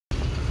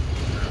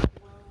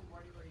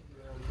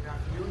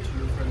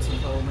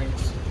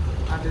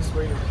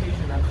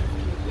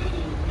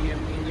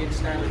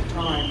Standard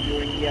Time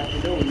during the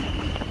afternoon.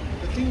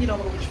 The thing,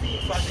 which we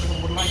in fact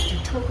would like to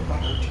talk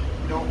about,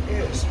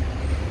 is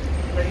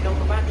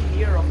that, back in the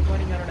year of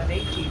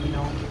 2018,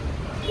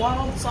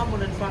 while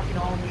someone in fact,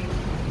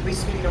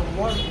 basically,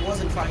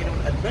 was in fact,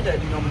 admitted,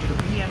 to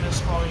the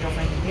BMS College of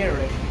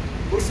Engineering,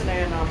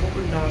 Busanayana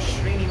Mukunda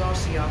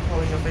Srinivasiya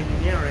College of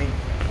Engineering,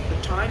 the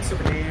times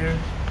of the year,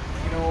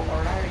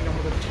 are now,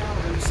 the town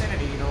and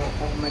vicinity,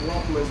 of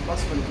Megalopolis,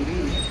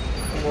 Baswantagiri,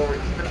 or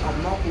even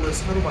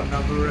Amnapolis, Hanuman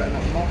Nagar, and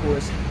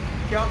Amnapolis,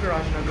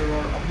 Tyagaraj Nagar,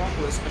 or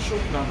Amnapolis,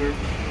 Ashok Nagar,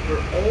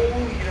 were all,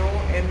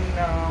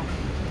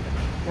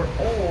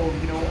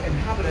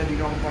 inhabited,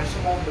 by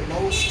some of the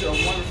most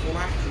wonderful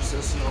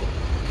actresses,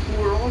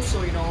 who were also,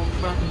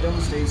 back in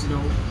those days,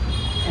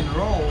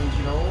 enrolled,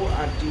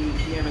 at the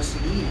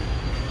MSCE.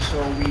 So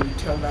we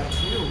tell that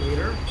to you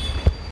later.